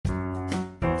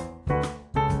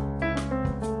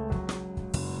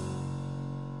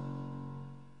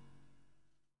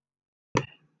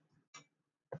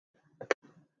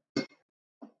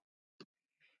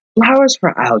Flowers for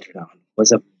Algernon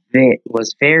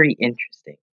was very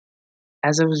interesting.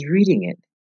 As I was reading it,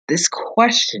 this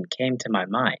question came to my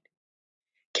mind.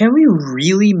 Can we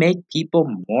really make people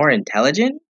more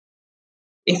intelligent?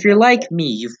 If you're like me,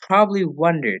 you've probably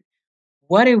wondered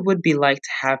what it would be like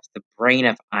to have the brain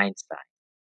of Einstein.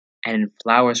 And in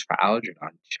Flowers for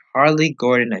Algernon, Charlie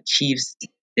Gordon achieves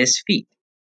this feat.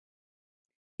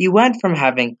 He went from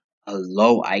having a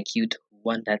low IQ to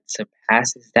one that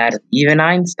surpasses that of even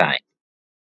Einstein.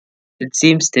 It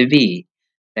seems to be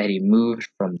that he moved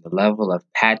from the level of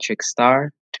Patrick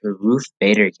Starr to Ruth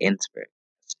Bader Ginsburg.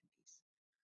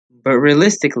 But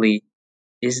realistically,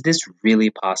 is this really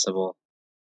possible?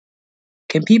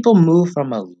 Can people move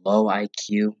from a low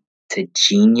IQ to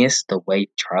genius the way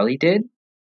Charlie did?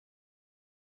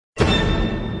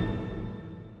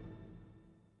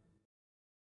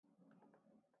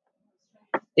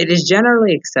 It is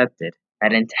generally accepted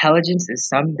that intelligence is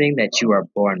something that you are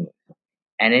born with,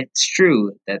 and it's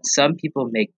true that some people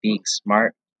make being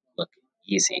smart look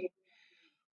easy.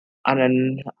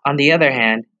 On the other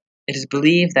hand, it is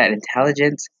believed that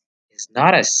intelligence is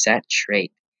not a set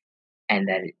trait and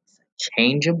that it's a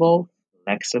changeable,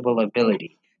 flexible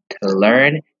ability to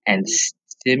learn and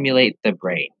stimulate the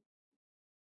brain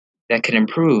that can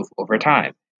improve over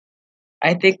time.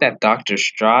 I think that Dr.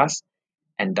 Strauss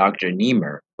and Dr.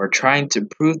 Niemeyer were trying to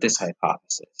prove this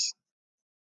hypothesis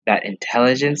that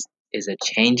intelligence is a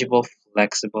changeable,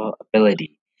 flexible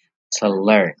ability to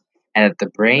learn and that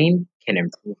the brain can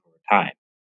improve over time.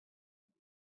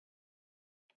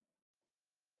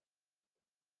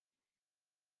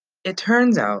 It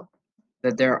turns out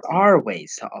that there are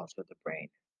ways to alter the brain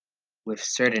with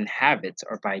certain habits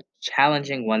or by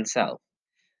challenging oneself.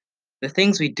 The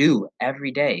things we do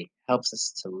every day helps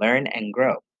us to learn and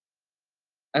grow.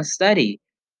 A study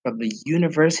from the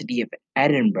University of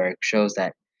Edinburgh shows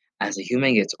that as a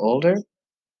human gets older,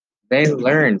 they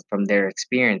learn from their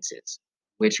experiences,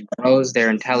 which grows their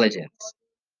intelligence.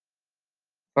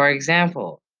 For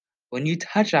example, when you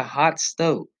touch a hot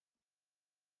stove,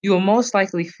 you will most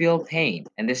likely feel pain,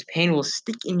 and this pain will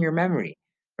stick in your memory,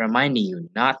 reminding you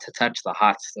not to touch the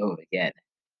hot stove again.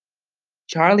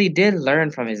 Charlie did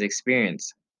learn from his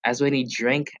experience, as when he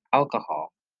drank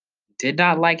alcohol, did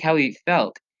not like how he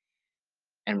felt,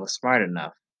 and was smart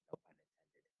enough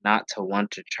not to want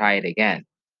to try it again.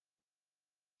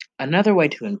 Another way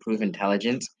to improve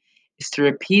intelligence is to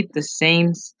repeat the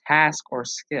same task or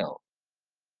skill.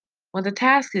 When the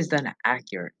task is done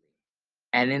accurately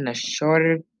and in a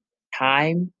shorter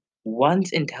time,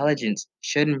 one's intelligence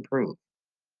should improve.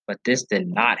 But this did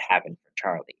not happen for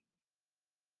Charlie.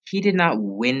 He did not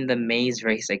win the maze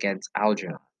race against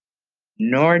Algernon,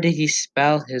 nor did he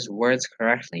spell his words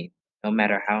correctly, no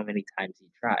matter how many times he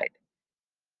tried.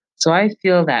 So I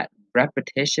feel that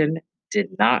repetition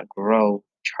did not grow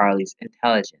Charlie's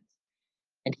intelligence,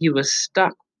 and he was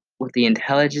stuck with the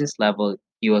intelligence level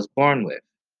he was born with.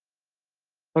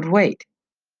 But wait,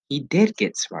 he did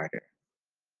get smarter.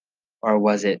 Or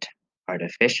was it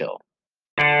artificial?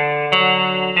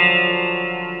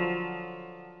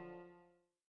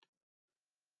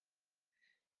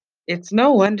 It's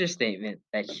no understatement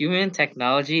that human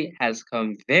technology has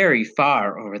come very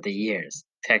far over the years.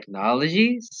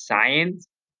 Technology, science,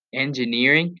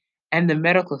 engineering, and the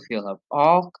medical field have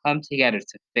all come together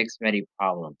to fix many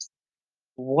problems.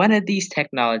 One of these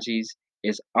technologies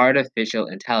is artificial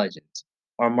intelligence,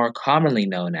 or more commonly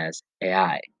known as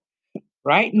AI.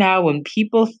 Right now, when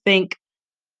people think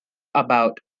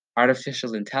about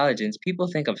artificial intelligence, people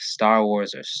think of Star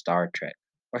Wars or Star Trek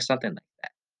or something like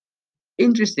that.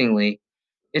 Interestingly,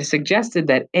 it is suggested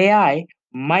that AI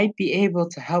might be able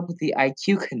to help with the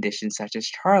IQ conditions such as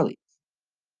Charlie.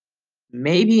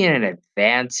 Maybe in an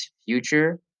advanced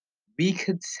future, we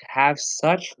could have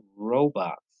such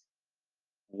robots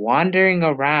wandering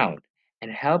around and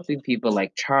helping people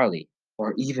like Charlie,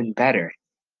 or even better,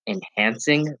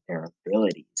 enhancing their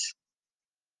abilities.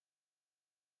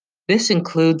 This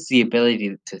includes the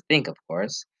ability to think, of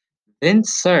course.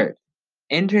 Vince Cerf,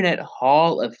 Internet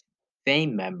Hall of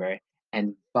Fame member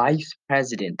and vice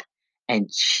president and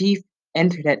chief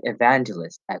internet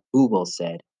evangelist at Google,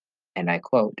 said, and I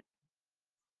quote,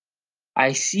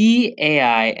 I see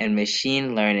AI and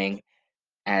machine learning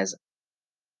as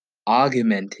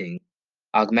augmenting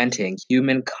augmenting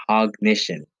human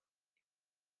cognition.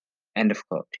 End of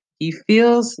quote. He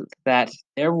feels that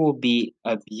there will be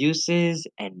abuses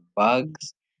and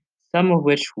bugs, some of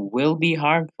which will be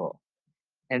harmful.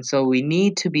 And so we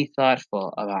need to be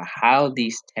thoughtful about how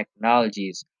these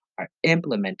technologies are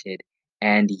implemented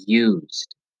and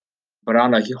used. But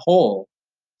on a whole,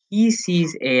 he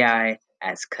sees AI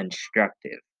as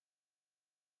constructive.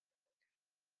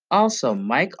 Also,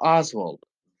 Mike Oswald,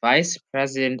 vice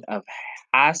president of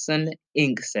Hassan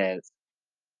Inc., says,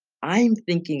 I'm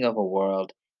thinking of a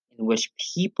world in which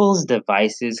people's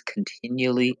devices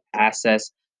continually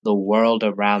assess the world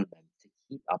around them to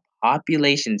keep a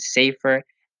population safer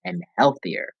and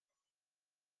healthier.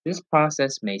 This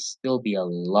process may still be a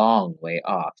long way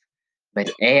off,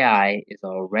 but AI is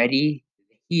already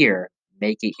here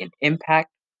making an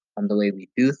impact on the way we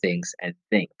do things and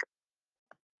think.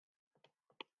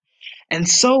 And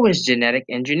so is genetic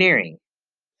engineering.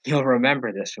 You'll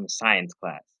remember this from science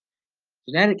class.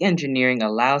 Genetic engineering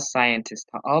allows scientists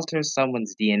to alter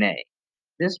someone's DNA.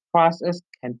 This process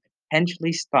can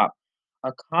potentially stop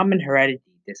a common hereditary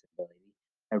disability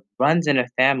that runs in a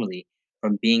family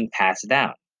from being passed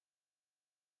down.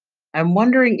 I'm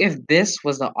wondering if this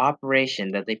was the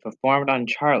operation that they performed on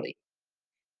Charlie.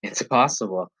 It's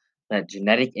possible that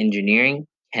genetic engineering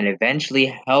can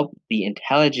eventually help the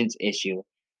intelligence issue,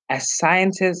 as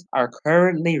scientists are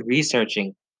currently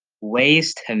researching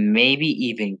ways to maybe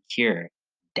even cure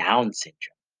Down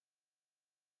syndrome.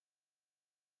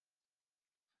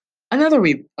 Another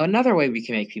way we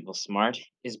can make people smart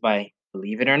is by,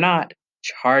 believe it or not,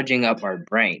 charging up our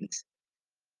brains.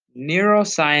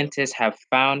 Neuroscientists have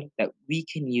found that we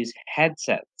can use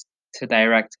headsets to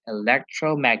direct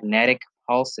electromagnetic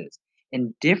pulses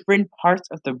in different parts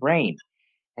of the brain,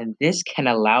 and this can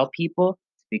allow people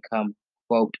to become,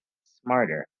 quote,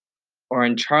 smarter, or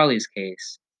in Charlie's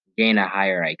case, gain a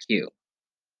higher IQ.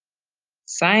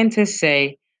 Scientists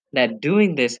say that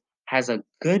doing this has a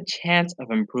good chance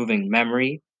of improving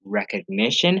memory,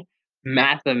 recognition,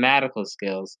 mathematical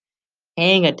skills,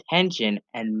 paying attention,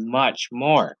 and much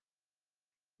more.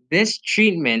 This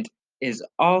treatment is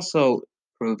also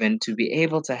proven to be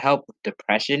able to help with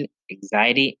depression,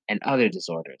 anxiety, and other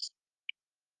disorders.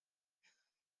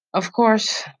 Of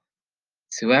course,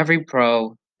 to every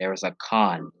pro, there is a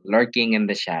con lurking in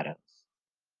the shadows.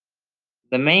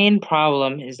 The main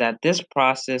problem is that this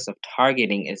process of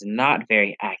targeting is not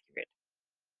very accurate.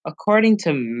 According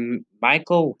to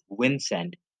Michael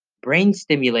Vincent, brain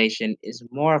stimulation is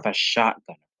more of a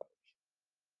shotgun.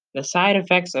 The side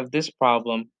effects of this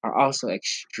problem are also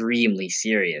extremely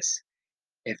serious.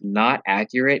 If not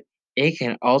accurate, it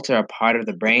can alter a part of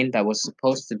the brain that was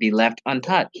supposed to be left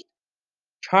untouched.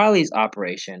 Charlie's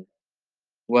operation,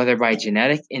 whether by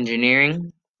genetic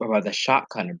engineering or by the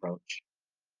shotgun approach,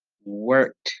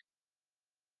 worked,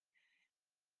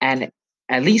 and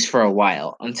at least for a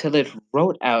while, until it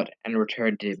wrote out and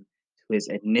returned him to his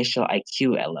initial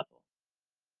IQ level.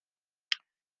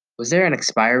 Was there an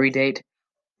expiry date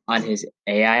on his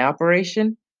AI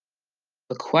operation?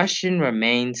 The question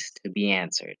remains to be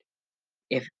answered.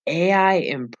 If AI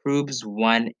improves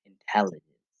one intelligence,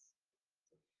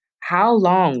 how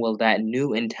long will that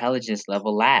new intelligence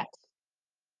level last?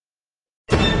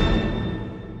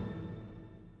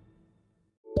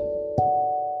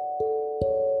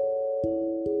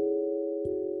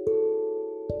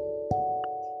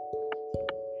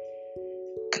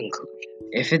 Conclusion.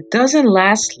 If it doesn't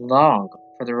last long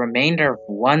for the remainder of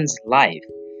one's life,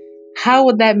 how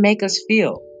would that make us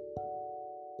feel?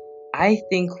 I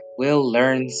think we'll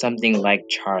learn something like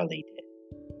Charlie did.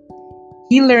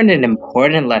 He learned an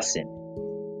important lesson.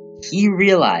 He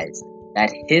realized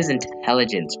that his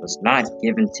intelligence was not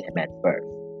given to him at birth,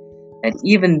 that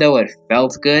even though it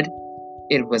felt good,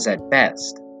 it was at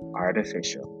best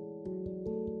artificial.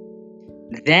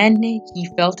 Then he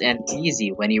felt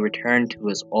uneasy when he returned to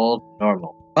his old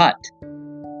normal, but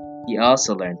he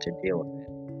also learned to deal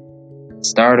with it.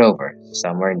 Start over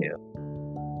somewhere new.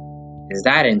 Is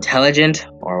that intelligent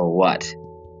or what?